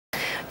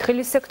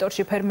თხილის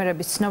სექტორში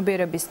ფერმერების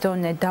ცნობიერების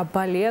დონე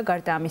დაბალია,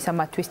 გარდა ამისა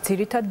მათთვის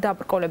ძირითად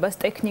დაბრკოლებას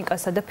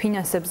ტექნიკასა და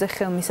ფინანსებზე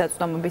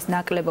ხელმისაწვდომობის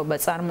ნაკლებობა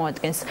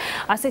წარმოადგენს.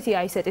 ასეთი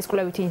აისეტის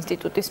კვლევითი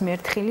ინსტიტუტის მიერ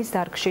თხილის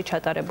დარგში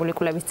ჩატარებული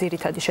კვლევის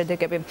ძირითადი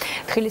შედეგები.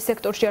 თხილის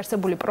სექტორში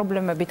არსებული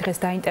პრობლემები დღეს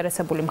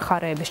დაინტერესებული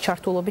მხარეების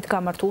ჩართულობით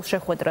გამართულ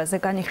შეხვედრაზე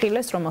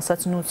განიხილეს, რომელსაც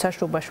ნუცა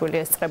შუბაშვილი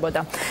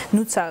ესწრებოდა.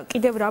 ნუცა,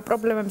 კიდევ რა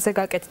პრობლემებზე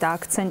გაკეთდა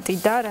აქცენტი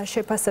და რა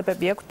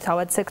შეფასებები აქვს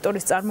თავად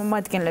სექტორის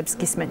წარმომადგენლებს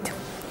გისმენთ?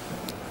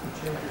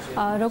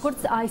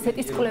 როგორც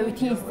აისეტის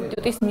კვლევითი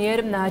ინსტიტუტის მიერ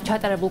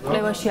ჩატარებულ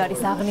კვლევაში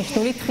არის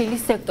აღნიშნული,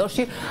 თხილის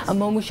სექტორში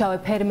მომუშავე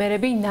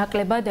ფერმერები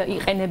ნაკლებად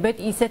იყენებენ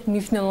ისეთ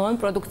მნიშვნელოვან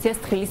პროდუქციას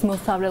თხილის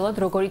მოსავლელად,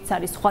 როგორიც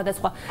არის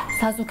სხვადასხვა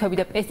საზუქები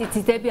და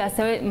პესტიციდები,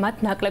 ასევე მათ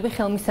ნაკლები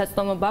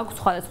ხელმისაწვდომობა აქვს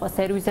სხვადასხვა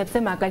სერვისებზე,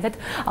 მაგალითად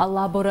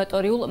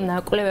ლაბორატორიულ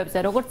კვლევებზე.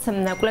 როგორც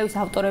კვლევის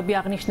ავტორები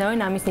აღნიშნავენ,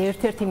 ამის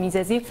ერთ-ერთი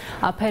მიზეზი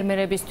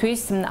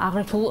ფერმერებისთვის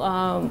აღნიშნულ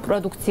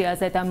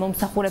პროდუქციაზე და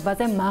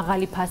მომსახურებაზე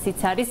მაღალი ფასიც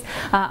არის.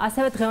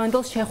 ასევე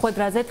დღევანდელ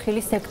შეხვედრაზე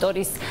თხილის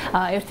სექტორის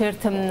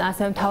ერთ-ერთ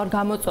ასევე მთავარ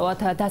გამოწვევად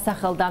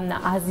დასახელდა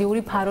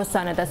აზიური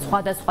ფაროსანა და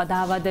სხვადასხვა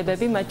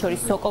დაავადებები, მათ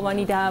შორის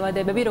სოკოვანი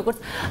დაავადებები, როგორც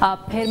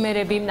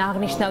ფერმერები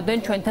აღნიშნავდნენ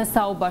ჩვენთან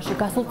საუბარში.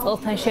 გასულ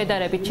წელთან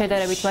შედარებით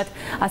მათ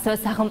ასევე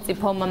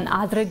სახელმწიფომ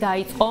ადრე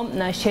დაიწყო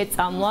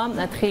შეწამლა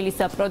თხილის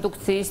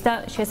პროდუქციის და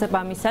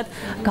შესაბამისად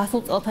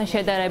გასულ წელთან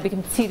შედარებით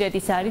მცირედ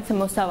ის არის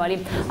მოსავალი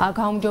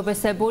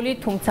გაუმჯობესებული,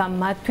 თუმცა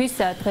მათთვის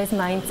დღეს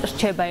მაინც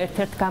რჩება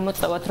ერთ-ერთ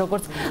გამოწვევად,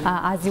 როგორც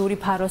აზიური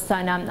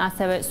ფაროსანა,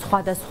 ასევე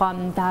სხვადასხვა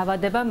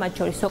დაავადება, მათ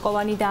შორის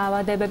სოკოვანი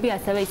დაავადებები,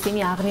 ასევე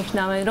ისინი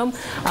აღნიშნავენ, რომ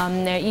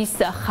ის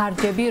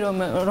ხარჯები,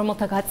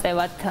 რომელთა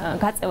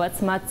გაწევაც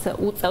მათ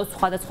უწევს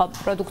სხვადასხვა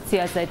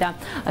პროდუქციაზე და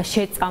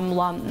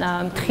შეწამლა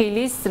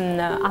თხილის,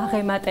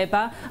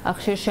 აღემატება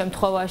ხშირ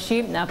შემთხვევაში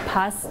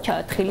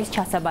თხილის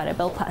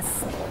ჩასაბარებელ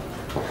ფასს.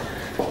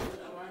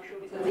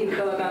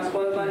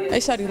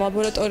 ეს არის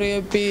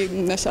ლაბორატორიები,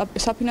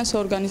 საფინანსო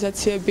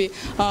ორგანიზაციები,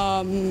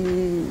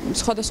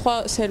 სხვადასხვა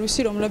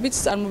სერვისი, რომლებიც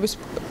წარმოების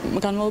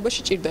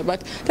განმავლობაში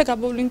ჭირდებათ და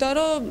გამოვლინდა,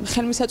 რომ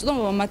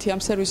ხელმისაწვდომობა მათი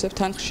ამ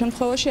სერვისებთან ხშირ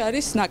შემთხვევაში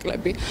არის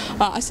ნაკლები.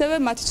 ასევე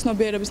მათი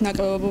ცნობიერების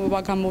ნაკლებობა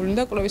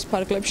გამოვლინდა კვლევის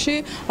ფარგლებში,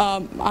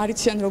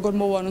 არიციან როგორ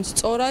მოვარონ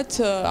სწორად,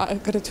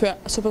 აგრეთვე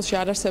სოფელში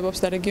არ არსებობს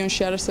და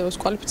რეგიონში არ არსებობს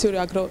კვალიფიციური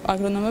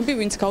აგრონომები,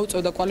 ვინც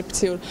გაუწევდა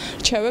კვალიფიციურ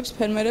რჩევებს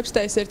ფერმერებს და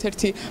ეს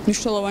ერთ-ერთი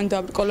მნიშვნელოვანი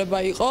დაბრკოლება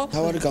იყო.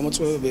 თავარი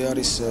გამოწვევები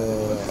არის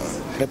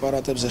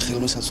პრეპარატებზე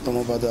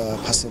ხელმისაწვდომობა და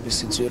ფასების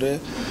სიძვირე,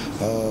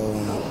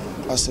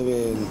 ასევე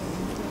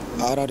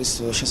არ არის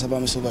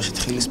შესაბამისობაში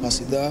თხილის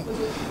ფასი და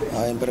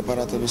ამ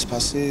პრეპარატების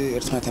ფასი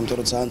ერთმანეთთან, იმიტომ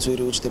რომ ძალიან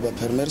ძვირი უჯდება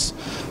ფერმერს,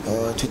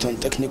 თვითონ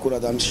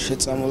ტექნიკურად ამის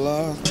შეწამლა,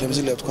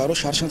 შემიძლია ვთქვა, რომ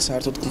შარშან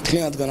საერთოდ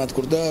მთლიანად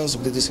განადგურდა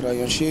ზუგდიდის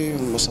რაიონში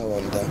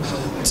მოსავალი და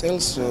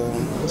წელს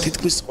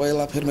თითქმის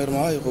ყველა ფერმერმა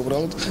აიღო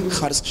უბრალოდ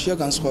ხარისხშია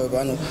განსხვავება,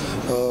 ანუ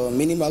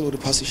მინიმალური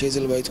ფასი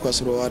შეიძლება ითქვას,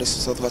 რომ არის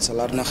სადღაცა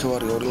ლარი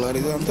ნახევარი 2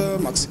 ლარიდან და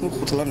მაქსიმუმ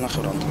 5 ლარი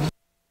ნახევრამდე.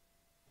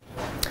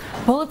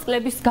 ბოლო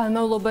წლების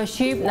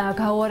განმავლობაში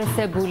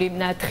გაუარესებული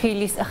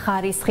თხილის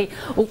ხარისხი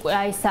უკვე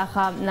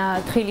აისახა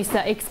თხილის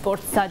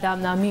ექსპორტსა და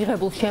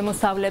მიღებულ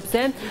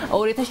შემოსავლებზე.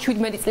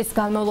 2017 წლის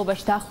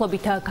განმავლობაში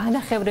დაახლოებით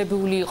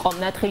განახევრებული იყო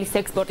თხილის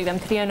ექსპორტი და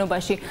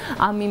მთლიანობაში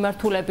ამ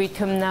მიმართულებით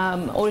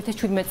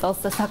 2017 წელს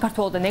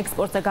საქართველოდან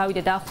ექსპორტზე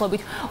გავიდა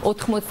დაახლოებით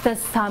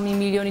 83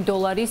 მილიონი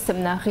დოლარის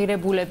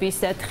ღირებულების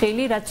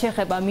თხილი, რაც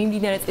შეეხება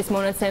მიმდინარე წლის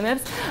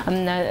მონაცემებს,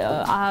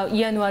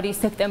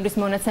 იანვარი-სექტემბრის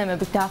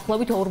მონაცემებით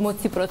დაახლოებით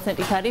 40%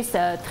 არის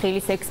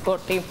თხილის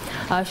ექსპორტი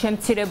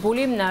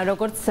შემცირებული,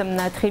 როგორც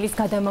თხილის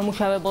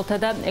გადამამუშავებელთა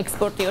და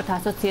ექსპორტიორთა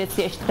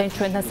ასოციაციაში დღეს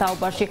ჩვენთან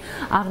საუბარში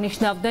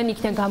აღნიშნავდნენ,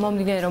 იქიდან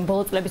გამომდინარე, რომ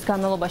ბოლო წლების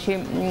განმავლობაში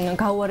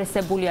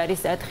გაუარესებული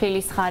არის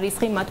თხილის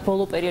ხარისხი, მათ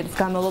ბოლო პერიოდის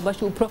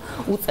განმავლობაში უფრო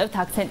უწევთ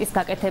აქცენტის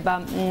გაკეთება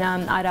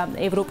არა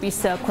ევროპის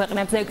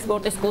ქვეყნებზე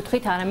ექსპორტის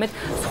კუთხით, არამედ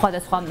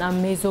სხვადასხვა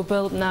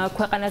მეზობელ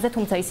ქვეყანაზე,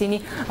 თუმცა ისინი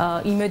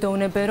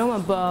იმედოვნებენ, რომ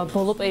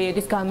ბოლო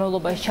პერიოდის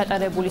განმავლობაში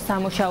ჩატარებული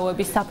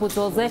სამუშაოების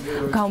საფუძველზე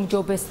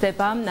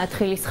გაუმჯობესდება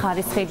თხილის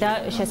ხარისხი და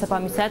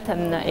შესაბამისად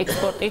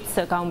ექსპორტიც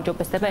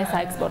გაუმჯობესდება ეს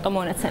საექსპორტო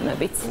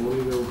მონაცემებიც.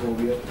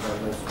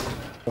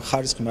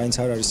 ხარისხი მაინც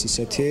არ არის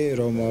ისეთი,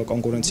 რომ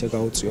კონკურენცია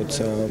გაუწიოთ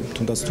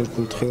თუნდაც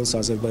თურქულ თხილს,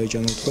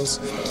 აზერბაიჯანულ თხილს.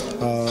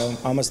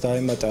 ამას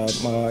დაემატა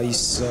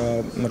ის,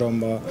 რომ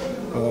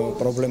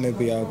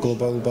პრობლემებია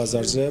გლობალურ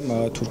ბაზარზე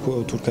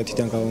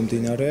თურქეთიდან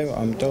გამომდინარე,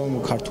 ამიტომ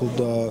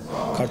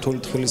ქართული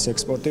თხილის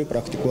ექსპორტი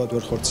პრაქტიკულად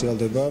ვერ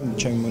ხორციელდება.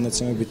 ჩემი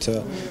მონაცემებით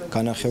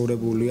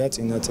განახევრებულია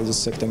წინა წლის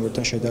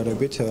სექტემბერთან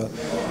შედარებით,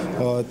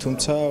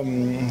 თუმცა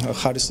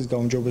ხარისხის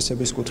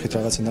გაუმჯობესების კუთხით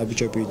რაღაცა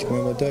ნაბიჯები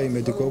ითქმება და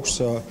იმედი გვაქვს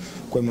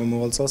უკვე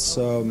მომავალ წელს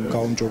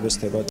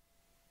გაუმჯობესდება.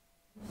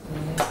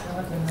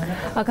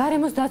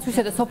 გარემოს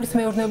დაცვისა და სოფლის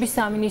მეურნეობის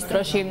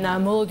სამინისტროში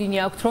მოლოდინი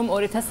აქვთ, რომ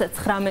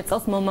 2019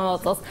 წელს მომავალ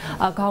წელს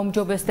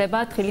გაუმჯობესდება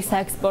თხილის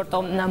საექსპორტო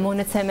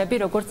მონაცემები,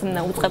 როგორც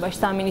უწყებაში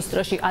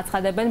სამინისტროში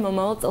აცხადებენ,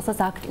 მომავალ წელსაც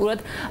აქტიურად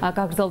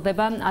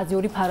გაგრძელდება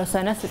აზიური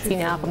ფაროსანას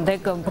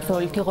წინააღმდეგ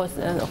ბრძოლითი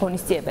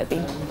ღონისძიებები.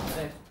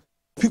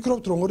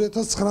 ვფიქრობთ, რომ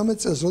 2019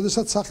 წელს,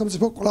 როდესაც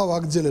სახელმწიფო კვლავ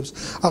აგრძელებს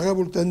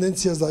აღებულ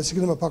ტენდენციას და ის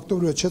იქნება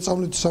ფაქტობრივად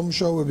შეწამლითი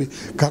სამუშაოები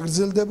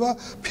გაგრძელდება,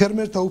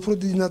 ფერმერთა უფრო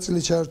დიდი ნაწილი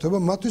ჩაერთვება,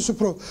 მათთვის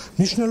უფრო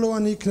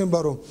მნიშვნელოვანი იქნება,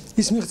 რომ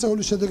ის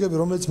მიღწეული შედეგები,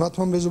 რომელიც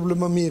მათმა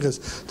მეზობლებმა მიიღეს,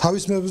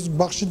 თავის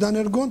ბაღში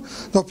დანერგონ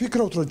და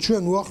ვფიქრობთ, რომ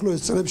ჩვენ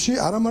უახლოეს წლებში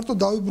არა მარტო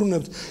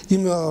დავიბრუნებთ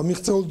იმ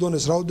მიღწეულ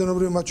დონეს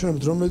რაოდენობრივი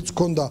მაჩვენებლით, რომელიც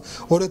ჰქონდა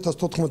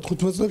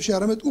 2014-15 წლებში,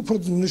 არამედ უფრო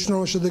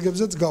მნიშვნელოვან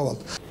შედეგებზეც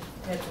გავალთ.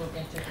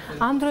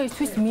 ამ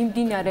დროისთვის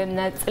მიმდინარე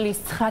წლის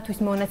 9 თვის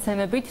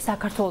მონაცემებით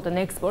საქართველოდან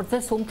ექსპორტზე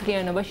სულ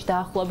მთლიანობაში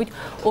დაახლოებით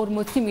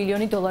 40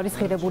 მილიონი დოლარის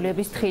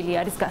ღირებულების თხილი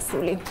არის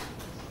გასული.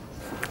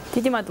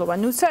 დიდი მადლობა.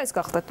 ნუცა ეს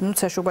გახდათ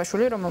ნუცა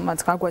შუბაშვილი, რომელმაც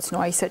გაგვაცნო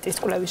აისეტის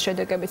კვლევის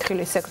შედეგები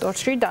თხილის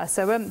სექტორში და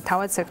ასევე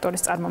თავად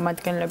სექტორის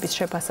წარმომადგენლების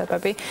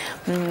შეფასებები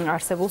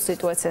არსებულ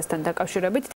სიტუაციასთან დაკავშირებით.